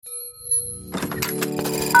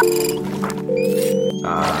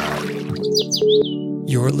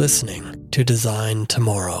You're listening to Design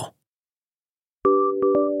Tomorrow.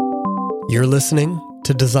 You're listening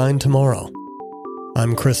to Design Tomorrow.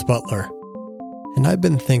 I'm Chris Butler, and I've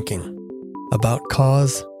been thinking about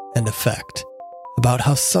cause and effect, about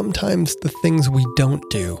how sometimes the things we don't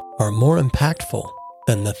do are more impactful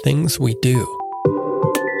than the things we do.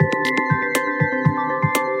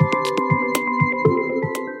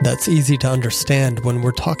 That's easy to understand when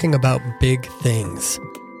we're talking about big things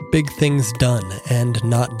done and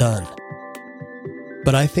not done.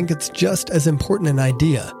 But I think it's just as important an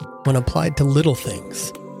idea when applied to little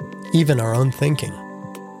things, even our own thinking,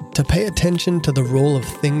 to pay attention to the role of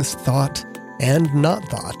things thought and not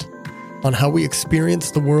thought on how we experience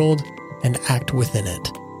the world and act within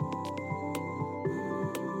it.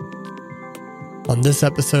 On this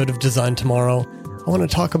episode of Design Tomorrow, I want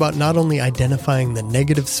to talk about not only identifying the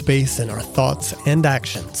negative space in our thoughts and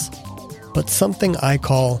actions, but something I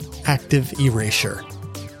call active erasure,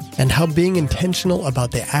 and how being intentional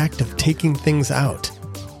about the act of taking things out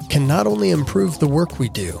can not only improve the work we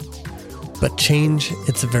do, but change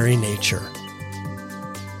its very nature.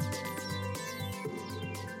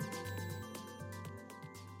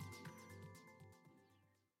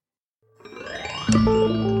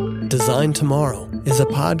 Design Tomorrow is a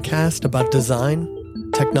podcast about design,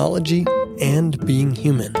 technology, and being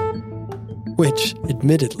human, which,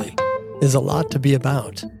 admittedly, is a lot to be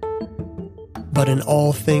about. But in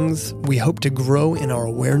all things, we hope to grow in our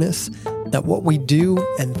awareness that what we do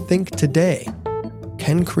and think today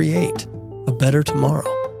can create a better tomorrow.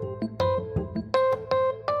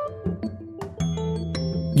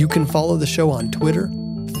 You can follow the show on Twitter,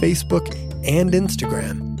 Facebook, and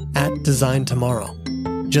Instagram at Design Tomorrow.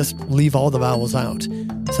 Just leave all the vowels out.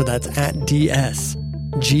 So that's at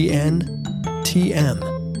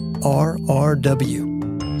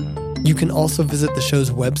DSGNTMRRW. You can also visit the show's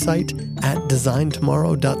website at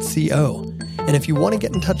designtomorrow.co. And if you want to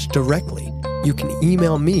get in touch directly, you can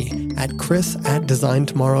email me at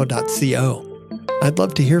chris@designtomorrow.co. I'd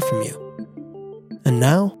love to hear from you. And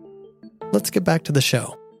now, let's get back to the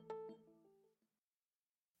show.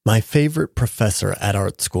 My favorite professor at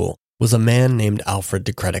art school was a man named Alfred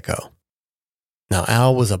de Credico. Now,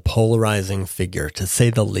 Al was a polarizing figure, to say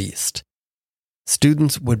the least.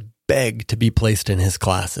 Students would beg to be placed in his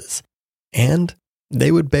classes, and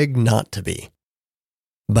they would beg not to be.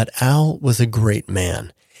 But Al was a great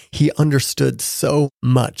man. He understood so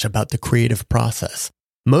much about the creative process,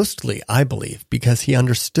 mostly, I believe, because he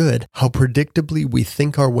understood how predictably we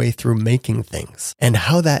think our way through making things, and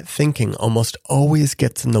how that thinking almost always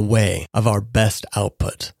gets in the way of our best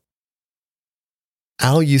output.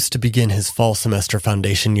 Al used to begin his fall semester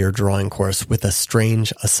foundation year drawing course with a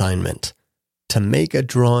strange assignment: to make a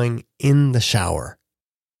drawing in the shower.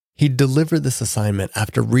 He'd deliver this assignment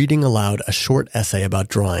after reading aloud a short essay about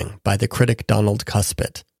drawing by the critic Donald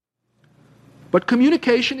Cuspit. But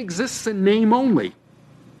communication exists in name only,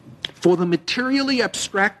 for the materially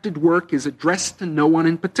abstracted work is addressed to no one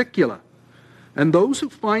in particular, and those who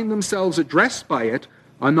find themselves addressed by it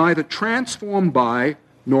are neither transformed by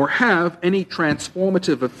nor have any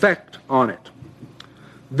transformative effect on it.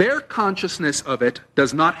 Their consciousness of it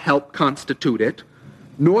does not help constitute it,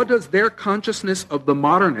 nor does their consciousness of the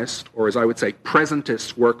modernist, or as I would say,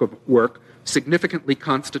 presentist work significantly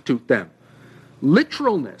constitute them.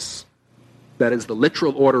 Literalness, that is the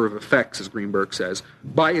literal order of effects, as Greenberg says,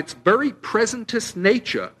 by its very presentist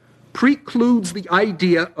nature, precludes the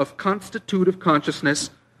idea of constitutive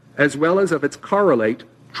consciousness as well as of its correlate,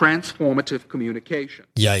 transformative communication.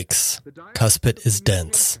 Yikes. Cuspit is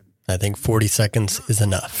dense. I think 40 seconds is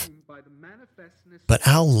enough. But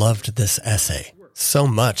Al loved this essay, so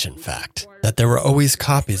much, in fact, that there were always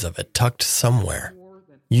copies of it tucked somewhere,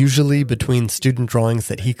 usually between student drawings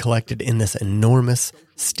that he collected in this enormous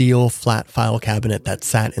steel flat file cabinet that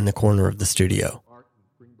sat in the corner of the studio.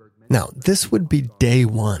 Now, this would be day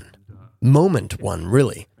one, moment one,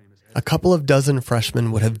 really. A couple of dozen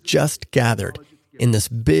freshmen would have just gathered in this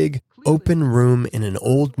big, open room in an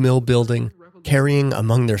old mill building, carrying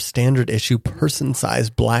among their standard issue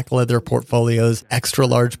person-sized black leather portfolios,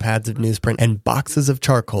 extra-large pads of newsprint, and boxes of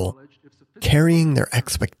charcoal, carrying their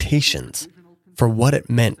expectations for what it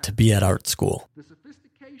meant to be at art school,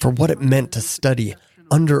 for what it meant to study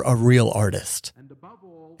under a real artist.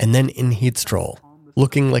 And then in he'd stroll,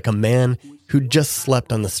 looking like a man who'd just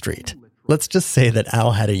slept on the street. Let's just say that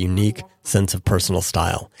Al had a unique sense of personal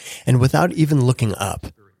style, and without even looking up,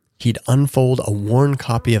 he'd unfold a worn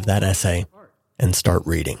copy of that essay and start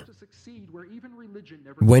reading.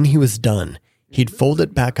 When he was done, he'd fold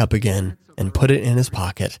it back up again and put it in his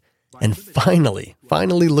pocket And finally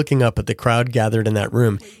looking up at the crowd gathered in that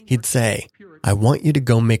room, he'd say, "I want you to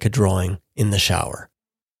go make a drawing in the shower."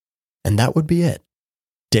 And that would be it.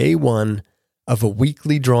 Day 1 of a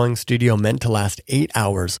weekly drawing studio meant to last 8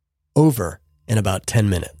 hours, over in about 10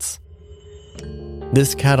 minutes.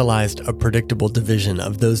 This catalyzed a predictable division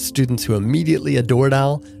of those students who immediately adored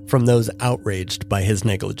Al from those outraged by his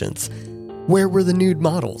negligence. Where were the nude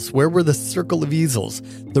models? Where were the circle of easels?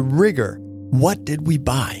 The rigor? What did we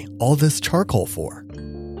buy all this charcoal for?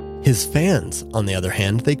 His fans, on the other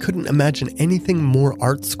hand, they couldn't imagine anything more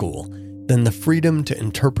art school than the freedom to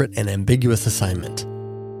interpret an ambiguous assignment.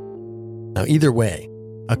 Now, either way,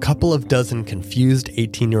 a couple of dozen confused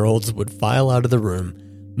 18-year-olds would file out of the room,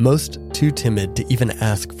 most too timid to even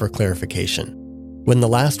ask for clarification. When the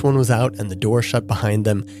last one was out and the door shut behind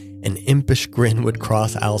them, an impish grin would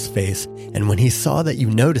cross Al's face, and when he saw that you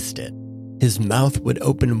noticed it, his mouth would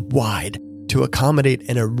open wide to accommodate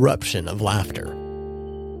an eruption of laughter.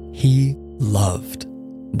 He loved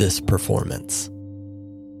this performance.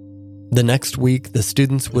 The next week, the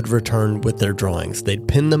students would return with their drawings. They'd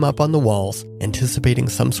pin them up on the walls, anticipating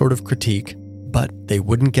some sort of critique, but they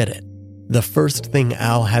wouldn't get it. The first thing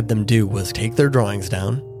Al had them do was take their drawings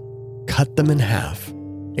down, cut them in half,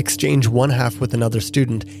 exchange one half with another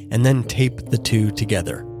student, and then tape the two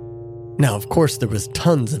together. Now, of course, there was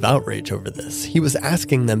tons of outrage over this. He was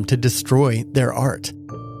asking them to destroy their art.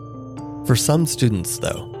 For some students,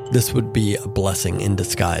 though, this would be a blessing in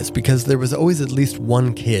disguise, because there was always at least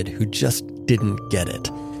one kid who just didn't get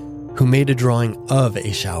it, who made a drawing of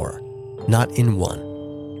a shower, not in one,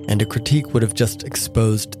 and a critique would have just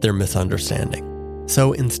exposed their misunderstanding.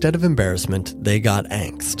 So instead of embarrassment, they got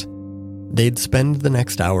angst. They'd spend the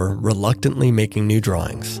next hour reluctantly making new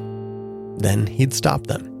drawings. Then he'd stop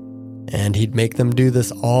them, and he'd make them do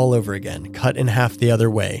this all over again, cut in half the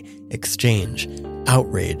other way, exchange,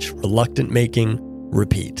 outrage, reluctant making,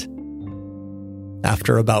 repeat.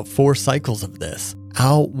 After about 4 cycles of this,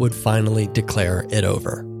 Al would finally declare it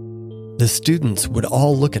over. The students would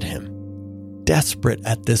all look at him, desperate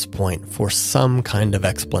at this point for some kind of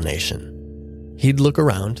explanation. He'd look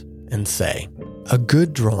around and say, "A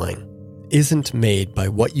good drawing isn't made by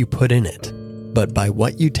what you put in it, but by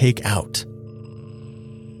what you take out."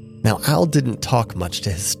 Now, Al didn't talk much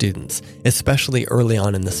to his students, especially early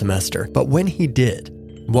on in the semester, but when he did,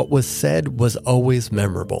 what was said was always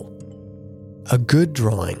memorable. A good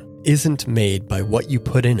drawing isn't made by what you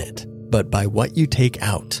put in it, but by what you take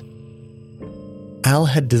out. Al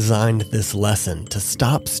had designed this lesson to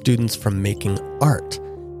stop students from making art,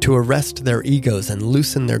 to arrest their egos and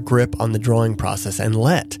loosen their grip on the drawing process and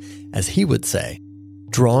let, as he would say,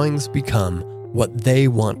 drawings become what they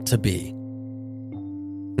want to be.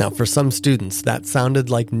 Now, for some students, that sounded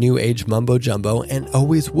like New Age mumbo-jumbo and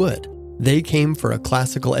always would. They came for a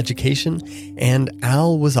classical education, and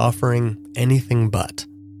Al was offering anything but.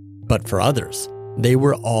 But for others, they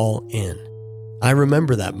were all in. I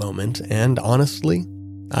remember that moment, and honestly,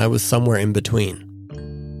 I was somewhere in between.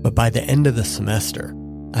 But by the end of the semester,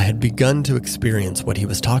 I had begun to experience what he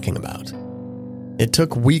was talking about. It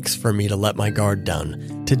took weeks for me to let my guard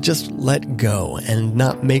down, to just let go and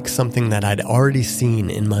not make something that I'd already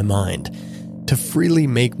seen in my mind, to freely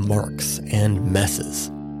make marks and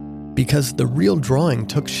messes. Because the real drawing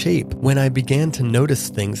took shape when I began to notice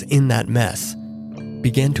things in that mess,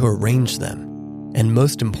 began to arrange them, and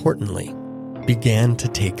most importantly, began to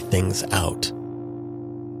take things out.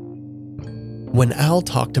 When Al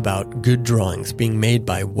talked about good drawings being made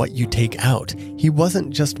by what you take out, he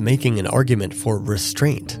wasn't just making an argument for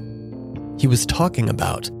restraint. He was talking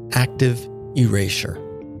about active erasure.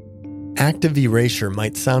 Active erasure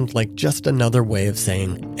might sound like just another way of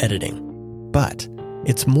saying editing, but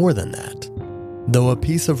it's more than that. Though a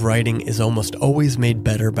piece of writing is almost always made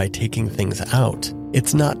better by taking things out,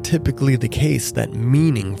 it's not typically the case that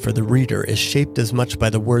meaning for the reader is shaped as much by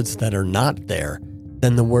the words that are not there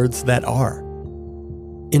than the words that are.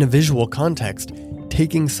 In a visual context,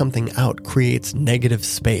 taking something out creates negative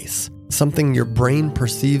space, something your brain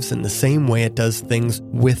perceives in the same way it does things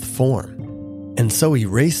with form. And so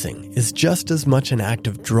erasing is just as much an act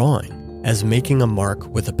of drawing as making a mark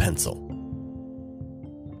with a pencil.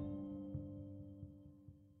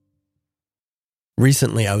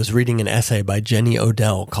 Recently, I was reading an essay by Jenny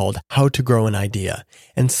Odell called How to Grow an Idea,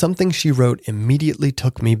 and something she wrote immediately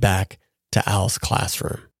took me back to Al's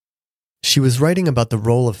classroom. She was writing about the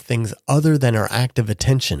role of things other than our active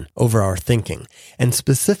attention over our thinking, and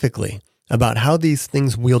specifically about how these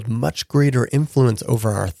things wield much greater influence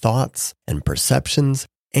over our thoughts and perceptions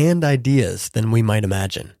and ideas than we might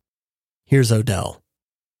imagine. Here's Odell.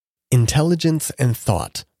 Intelligence and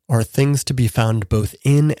thought are things to be found both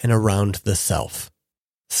in and around the self.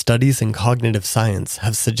 Studies in cognitive science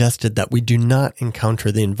have suggested that we do not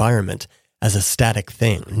encounter the environment as a static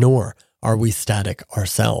thing, nor are we static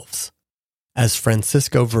ourselves. As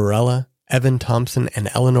Francisco Varela, Evan Thompson, and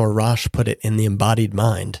Eleanor Rosch put it in The Embodied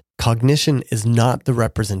Mind, cognition is not the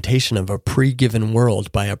representation of a pre-given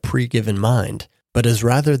world by a pre-given mind, but is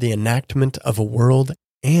rather the enactment of a world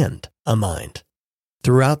and a mind.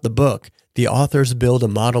 Throughout the book, the authors build a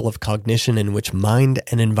model of cognition in which mind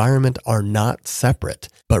and environment are not separate,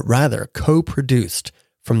 but rather co-produced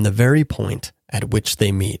from the very point at which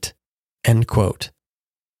they meet. End quote.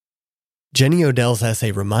 Jenny Odell's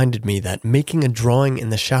essay reminded me that making a drawing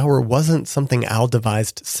in the shower wasn't something Al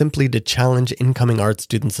devised simply to challenge incoming art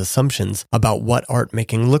students' assumptions about what art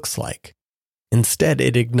making looks like. Instead,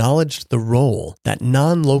 it acknowledged the role that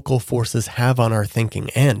non-local forces have on our thinking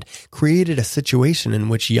and created a situation in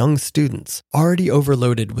which young students, already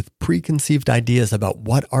overloaded with preconceived ideas about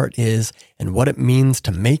what art is and what it means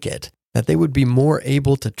to make it, that they would be more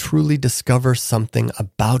able to truly discover something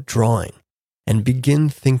about drawing and begin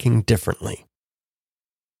thinking differently.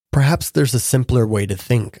 Perhaps there's a simpler way to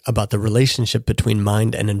think about the relationship between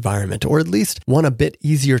mind and environment, or at least one a bit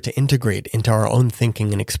easier to integrate into our own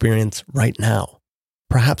thinking and experience right now.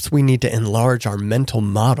 Perhaps we need to enlarge our mental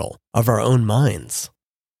model of our own minds.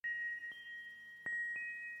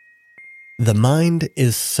 The mind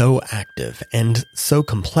is so active and so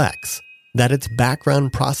complex that its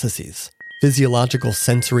background processes, physiological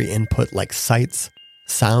sensory input like sights,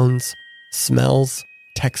 sounds, smells,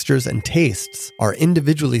 textures, and tastes are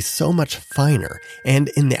individually so much finer and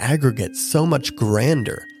in the aggregate so much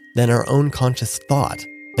grander than our own conscious thought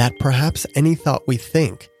that perhaps any thought we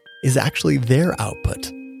think is actually their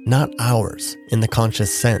output, not ours in the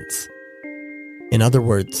conscious sense. In other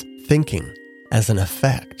words, thinking as an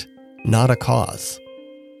effect, not a cause.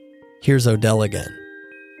 Here's Odell again.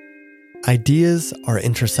 Ideas are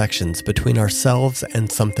intersections between ourselves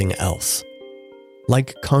and something else.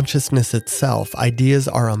 Like consciousness itself, ideas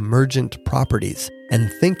are emergent properties,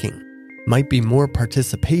 and thinking might be more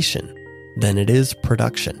participation than it is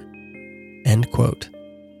production. End quote.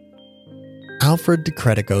 Alfred de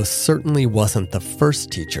Credico certainly wasn't the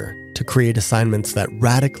first teacher to create assignments that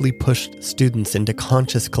radically pushed students into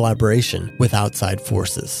conscious collaboration with outside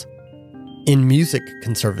forces. In music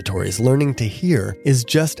conservatories, learning to hear is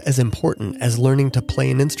just as important as learning to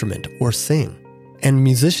play an instrument or sing. And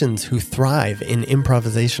musicians who thrive in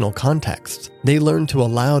improvisational contexts, they learn to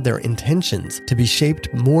allow their intentions to be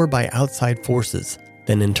shaped more by outside forces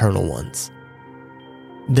than internal ones.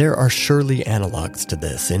 There are surely analogs to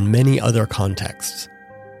this in many other contexts,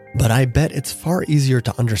 but I bet it's far easier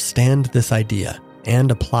to understand this idea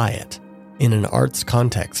and apply it in an arts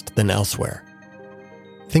context than elsewhere.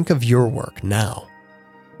 Think of your work now,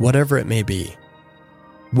 whatever it may be.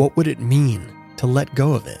 What would it mean to let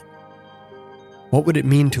go of it? What would it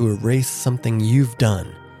mean to erase something you've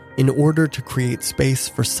done in order to create space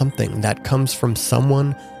for something that comes from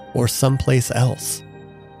someone or someplace else?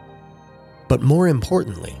 But more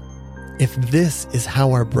importantly, if this is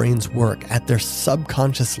how our brains work at their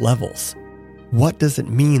subconscious levels, what does it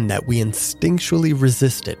mean that we instinctually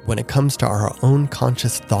resist it when it comes to our own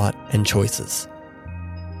conscious thought and choices?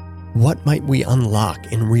 What might we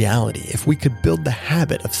unlock in reality if we could build the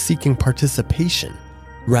habit of seeking participation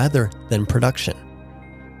rather than production?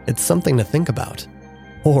 It's something to think about.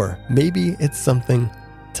 Or maybe it's something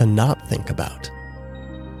to not think about.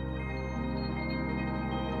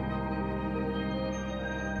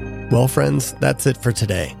 Well, friends, that's it for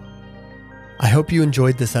today. I hope you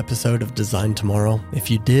enjoyed this episode of Design Tomorrow. If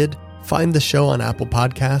you did, find the show on Apple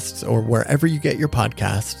Podcasts or wherever you get your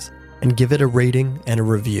podcasts and give it a rating and a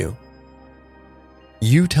review.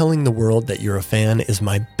 You telling the world that you're a fan is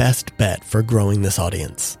my best bet for growing this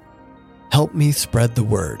audience. Help me spread the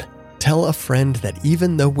word. Tell a friend that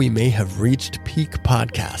even though we may have reached peak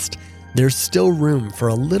podcast, there's still room for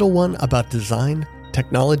a little one about design,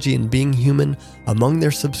 technology, and being human among their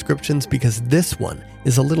subscriptions, because this one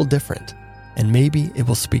is a little different, and maybe it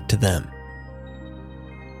will speak to them.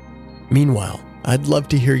 Meanwhile, I'd love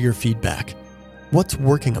to hear your feedback. What's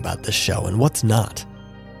working about this show and what's not?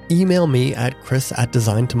 Email me at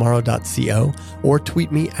chris@designtomorrow.co or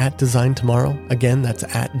tweet me at designtomorrow. Again, that's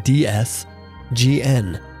at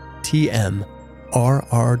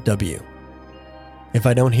DSGNTMRRW. If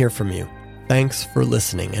I don't hear from you, thanks for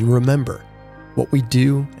listening, and remember, what we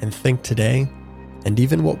do and think today, and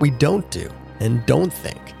even what we don't do and don't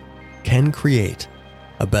think, can create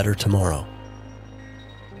a better tomorrow.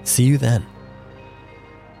 See you then.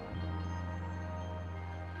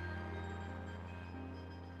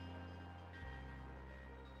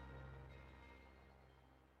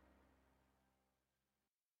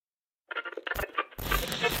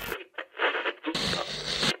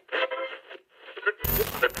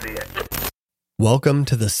 Welcome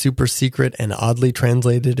to the super secret and oddly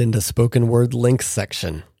translated into spoken word links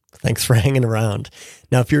section. Thanks for hanging around.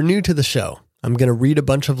 Now, if you're new to the show, I'm going to read a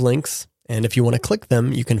bunch of links, and if you want to click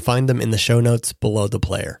them, you can find them in the show notes below the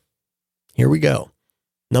player. Here we go.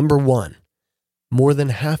 Number 1, more than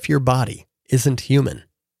half your body isn't human.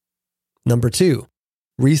 Number 2,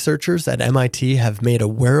 researchers at MIT have made a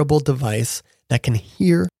wearable device that can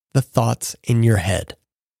hear the thoughts in your head.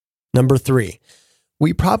 Number 3,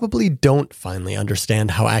 we probably don't finally understand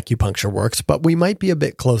how acupuncture works, but we might be a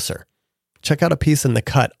bit closer. Check out a piece in The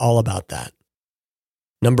Cut all about that.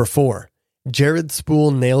 Number 4, Jared Spool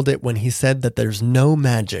nailed it when he said that there's no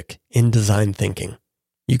magic in design thinking.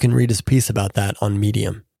 You can read his piece about that on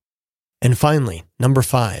Medium. And finally, number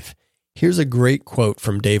 5, here's a great quote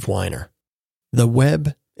from Dave Weiner. The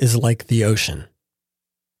web is like the ocean.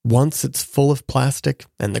 Once it's full of plastic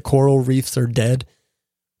and the coral reefs are dead,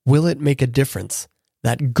 will it make a difference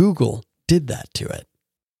that Google did that to it?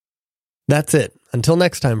 That's it. Until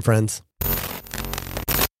next time, friends.